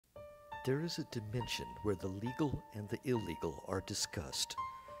There is a dimension where the legal and the illegal are discussed.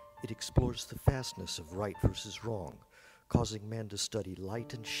 It explores the vastness of right versus wrong, causing man to study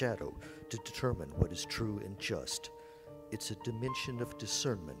light and shadow to determine what is true and just. It's a dimension of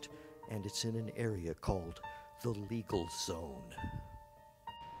discernment, and it's in an area called the legal zone.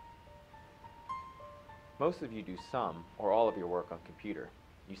 Most of you do some or all of your work on computer.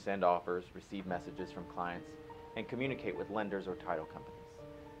 You send offers, receive messages from clients, and communicate with lenders or title companies.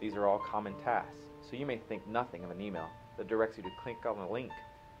 These are all common tasks, so you may think nothing of an email that directs you to click on a link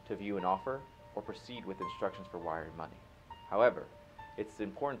to view an offer or proceed with instructions for wiring money. However, it's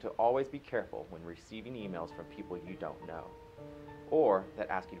important to always be careful when receiving emails from people you don't know, or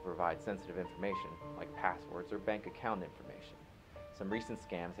that ask you to provide sensitive information like passwords or bank account information. Some recent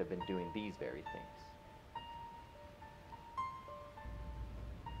scams have been doing these very things.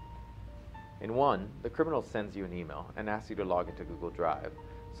 In one, the criminal sends you an email and asks you to log into Google Drive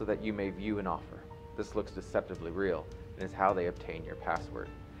so that you may view an offer. This looks deceptively real and is how they obtain your password.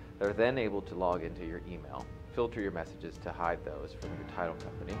 They're then able to log into your email, filter your messages to hide those from your title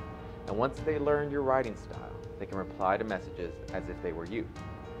company, and once they learn your writing style, they can reply to messages as if they were you.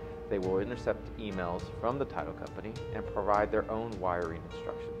 They will intercept emails from the title company and provide their own wiring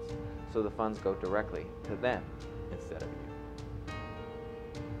instructions, so the funds go directly to them instead of you.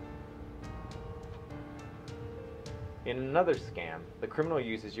 In another scam, the criminal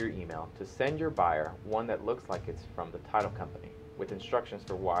uses your email to send your buyer one that looks like it's from the title company, with instructions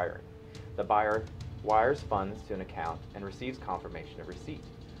for wiring. The buyer wires funds to an account and receives confirmation of receipt.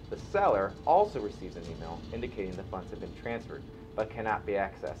 The seller also receives an email indicating the funds have been transferred, but cannot be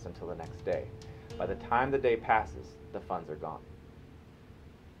accessed until the next day. By the time the day passes, the funds are gone.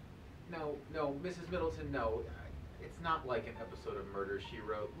 No, Mrs. Middleton, no. It's not like an episode of Murder, She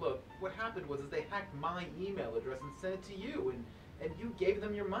Wrote. Look, what happened was they hacked my email address and sent it to you, and you gave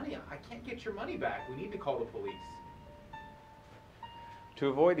them your money. I can't get your money back. We need to call the police. To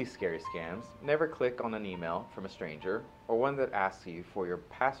avoid these scary scams, never click on an email from a stranger or one that asks you for your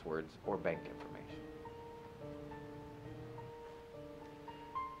passwords or bank information.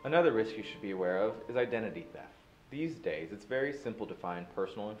 Another risk you should be aware of is identity theft. These days, it's very simple to find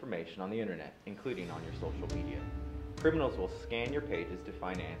personal information on the internet, including on your social media. Criminals will scan your pages to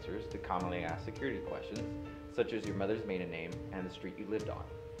find answers to commonly asked security questions, such as your mother's maiden name and the street you lived on.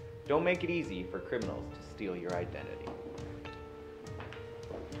 Don't make it easy for criminals to steal your identity.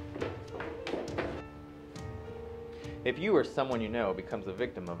 If you or someone you know becomes a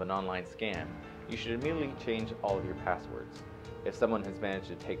victim of an online scam, you should immediately change all of your passwords. If someone has managed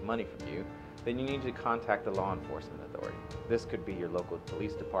to take money from you, then you need to contact the law enforcement authority. This could be your local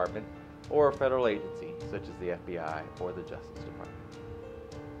police department or a federal agency such as the FBI or the Justice Department.